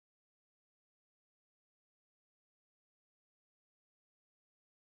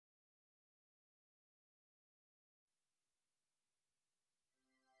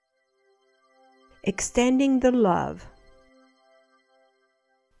Extending the love.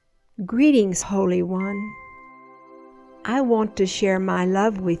 Greetings, Holy One. I want to share my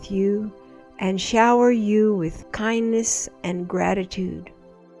love with you and shower you with kindness and gratitude.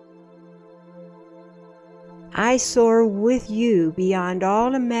 I soar with you beyond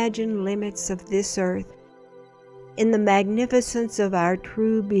all imagined limits of this earth in the magnificence of our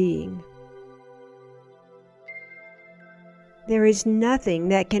true being. There is nothing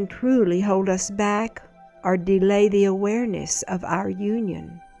that can truly hold us back or delay the awareness of our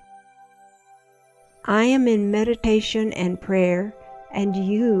union. I am in meditation and prayer, and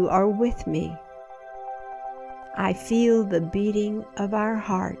you are with me. I feel the beating of our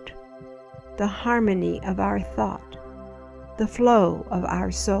heart, the harmony of our thought, the flow of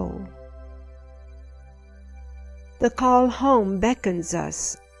our soul. The call home beckons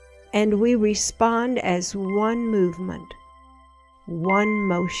us, and we respond as one movement, one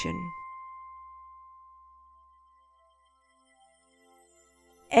motion.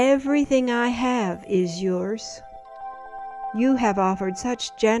 Everything I have is yours. You have offered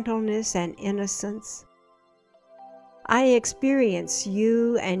such gentleness and innocence. I experience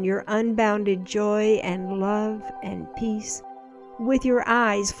you and your unbounded joy and love and peace with your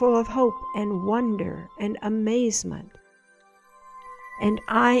eyes full of hope and wonder and amazement. And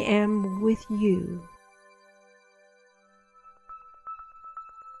I am with you.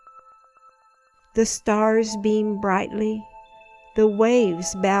 The stars beam brightly. The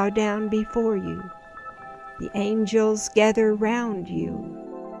waves bow down before you. The angels gather round you.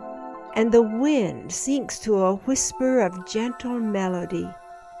 And the wind sinks to a whisper of gentle melody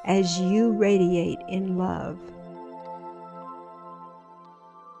as you radiate in love.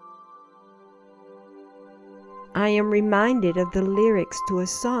 I am reminded of the lyrics to a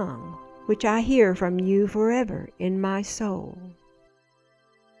song which I hear from you forever in my soul.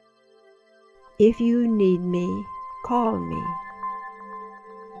 If you need me, call me.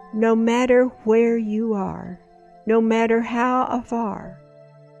 No matter where you are, no matter how afar,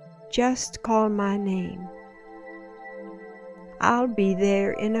 just call my name. I'll be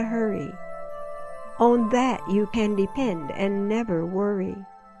there in a hurry. On that you can depend and never worry.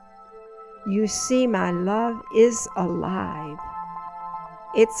 You see, my love is alive.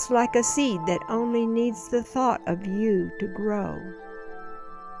 It's like a seed that only needs the thought of you to grow.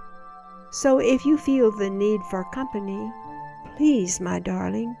 So if you feel the need for company, please, my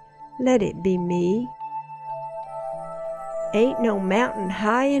darling, let it be me. Ain't no mountain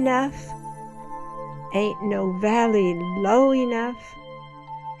high enough, ain't no valley low enough,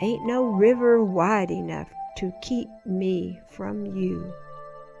 ain't no river wide enough to keep me from you.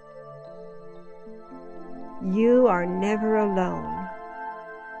 You are never alone.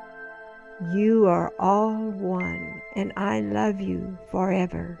 You are all one, and I love you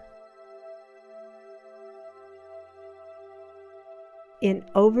forever. In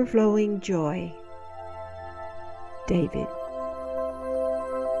overflowing joy, David.